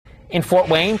In Fort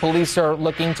Wayne, police are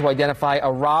looking to identify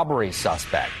a robbery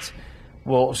suspect.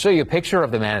 We'll show you a picture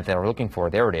of the man that they're looking for.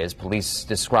 There it is. Police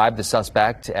described the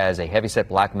suspect as a heavyset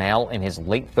black male in his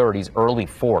late 30s, early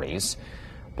 40s.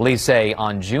 Police say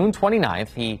on June 29th,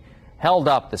 he held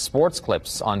up the sports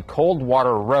clips on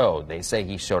Coldwater Road. They say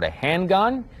he showed a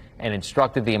handgun and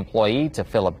instructed the employee to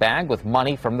fill a bag with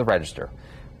money from the register.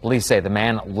 Police say the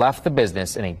man left the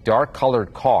business in a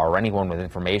dark-colored car. Anyone with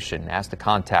information asked to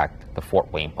contact the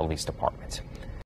Fort Wayne Police Department.